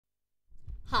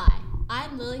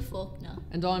Lily Faulkner.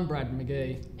 And I'm Brad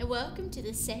McGee. And welcome to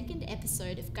the second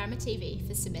episode of Grammar TV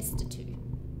for Semester 2.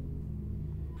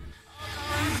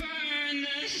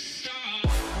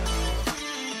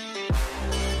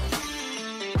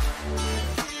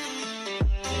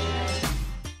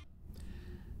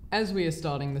 As we are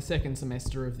starting the second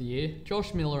semester of the year,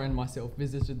 Josh Miller and myself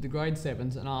visited the grade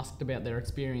 7s and asked about their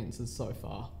experiences so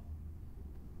far.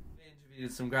 We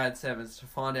interviewed some grade 7s to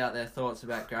find out their thoughts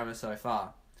about grammar so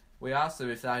far. We asked them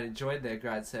if they'd enjoyed their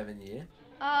grade 7 year.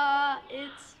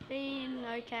 It's been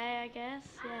okay, I guess,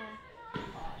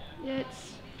 yeah.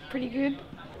 It's pretty good.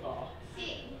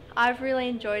 I've really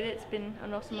enjoyed it. It's been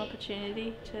an awesome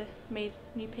opportunity to meet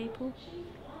new people.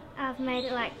 I've made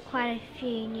quite a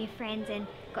few new friends and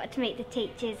got to meet the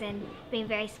teachers and been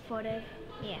very supportive.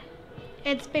 Yeah.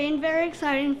 It's been very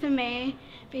exciting for me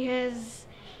because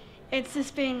it's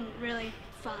just been really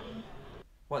fun.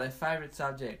 What their favourite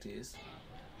subject is?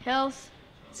 Health,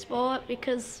 sport,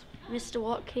 because Mr.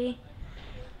 Watke.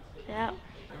 Yeah.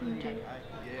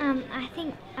 I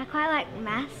think I quite like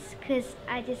maths because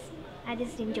I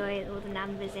just enjoy all the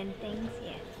numbers and things.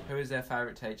 Yeah. Who is their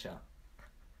favourite teacher?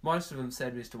 Most of them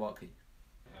said Mr. Watke.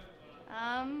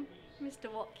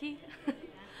 Mr. Watke.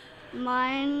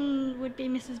 Mine would be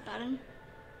Mrs. Batten.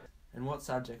 And what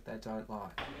subject they don't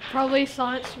like? Probably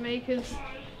science to me because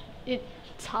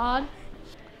it's hard.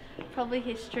 Probably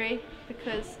history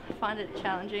because I find it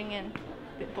challenging and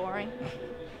a bit boring.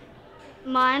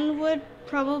 Mine would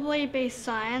probably be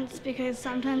science because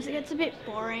sometimes it gets a bit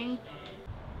boring.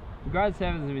 The grade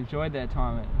 7s have enjoyed their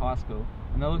time at high school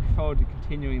and they're looking forward to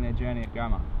continuing their journey at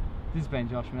grammar. This has been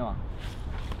Josh Miller.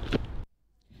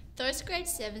 Those grade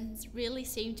 7s really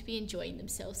seem to be enjoying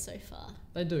themselves so far.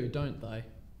 They do, don't they?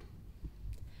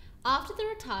 After the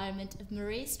retirement of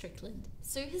Maria Strickland,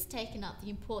 Sue has taken up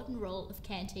the important role of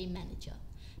canteen manager.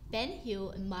 Ben Hill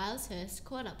and Miles Hurst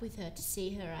caught up with her to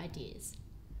see her ideas.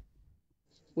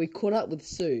 We caught up with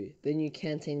Sue, the new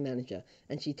canteen manager,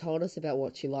 and she told us about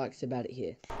what she likes about it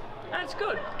here. It's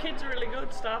good. Kids are really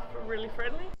good, staff are really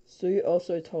friendly. Sue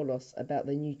also told us about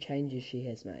the new changes she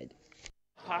has made.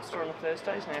 Pasta on the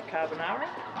Thursdays, now carbonara.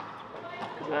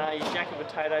 Your jacket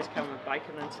potatoes come with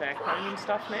bacon and sour cream and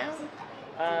stuff now.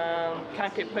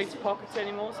 Can't get pizza pockets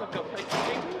anymore, so I've got pizza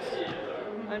fingers.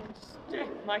 And yeah,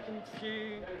 making a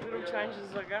few little changes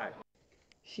as I go.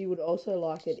 She would also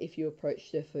like it if you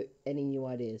approached her for any new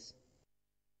ideas.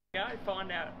 Go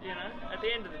find out, at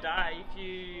the end of the day,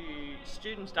 if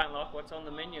students don't like what's on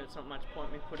the menu, it's not much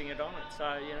point me putting it on it.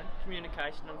 So,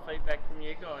 communication and feedback from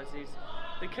you guys is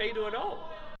the key to it all.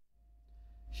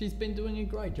 She's been doing a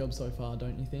great job so far,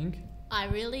 don't you think? I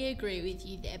really agree with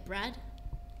you there, Brad.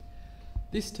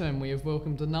 This term we have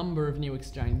welcomed a number of new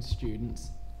exchange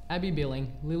students. Abby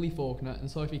Billing, Lily Faulkner and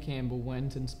Sophie Campbell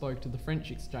went and spoke to the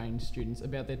French exchange students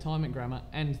about their time at grammar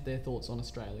and their thoughts on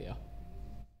Australia.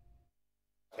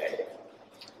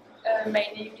 My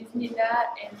name is Nina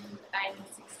and I'm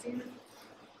 16.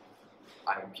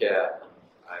 I'm Pierre,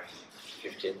 I'm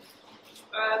 15.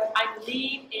 I'm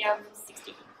Lee and I'm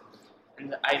 16.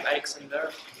 And I'm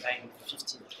Alexander, I'm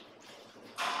 15.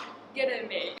 G'day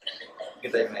mate.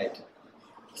 G'day mate.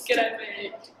 G'day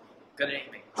mate.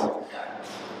 G'day mate.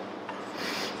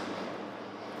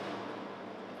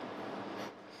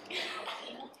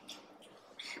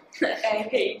 I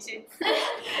hate it.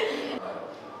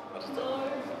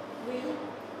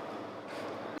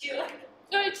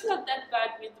 No, it's not that bad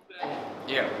with the bird.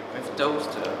 Yeah, with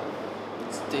toast,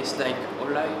 it tastes like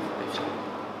olive, I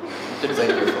think.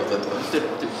 Thank you for the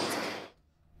toast.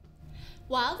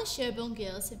 While the Sherborne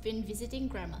girls have been visiting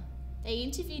grammar, they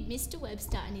interviewed Mr.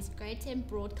 Webster and his grade 10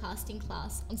 broadcasting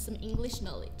class on some English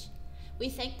knowledge. We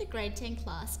thank the grade 10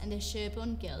 class and the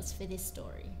Sherborne girls for this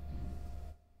story.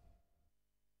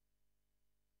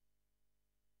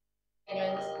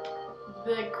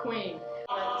 The Queen.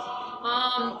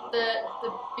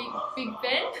 The Big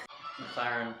Ben.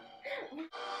 McLaren.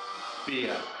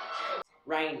 Beer.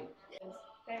 Rain.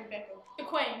 The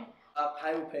Queen.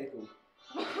 Pale people.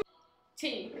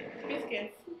 Tea.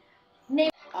 Biscuits.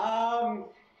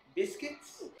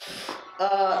 Biscuits?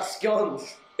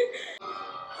 Scones.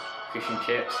 Fish and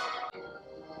chips.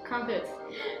 Crumpets.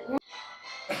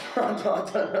 I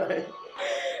don't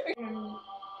know.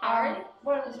 Harry?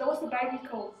 What's the baby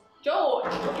called?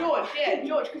 George, yeah,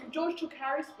 George, because George took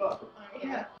Harry's spot.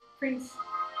 Yeah. Prince.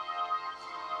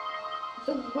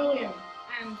 The William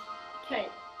and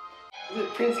Kate. Is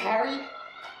it Prince Harry?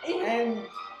 And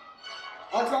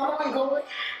I don't know, go with.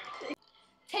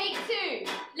 Take two,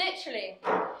 literally.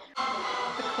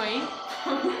 The Queen.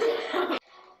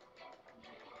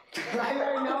 I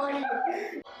don't know any.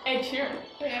 Ed Sheeran.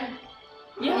 Yeah.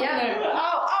 Yeah. No.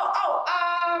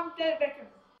 David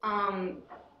Beckham.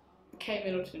 Kate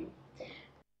Middleton.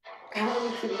 How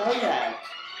do you know that?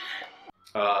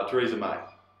 Theresa May.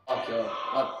 Oh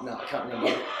god. No, I can't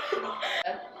remember.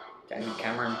 David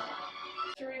Cameron.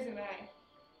 Theresa May.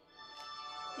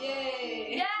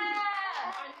 Yay! Yeah!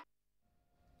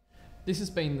 This has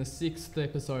been the 6th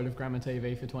episode of Grammar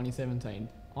TV for 2017.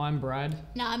 I'm Brad.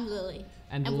 No, I'm Lily.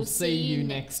 And we'll see you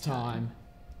next time.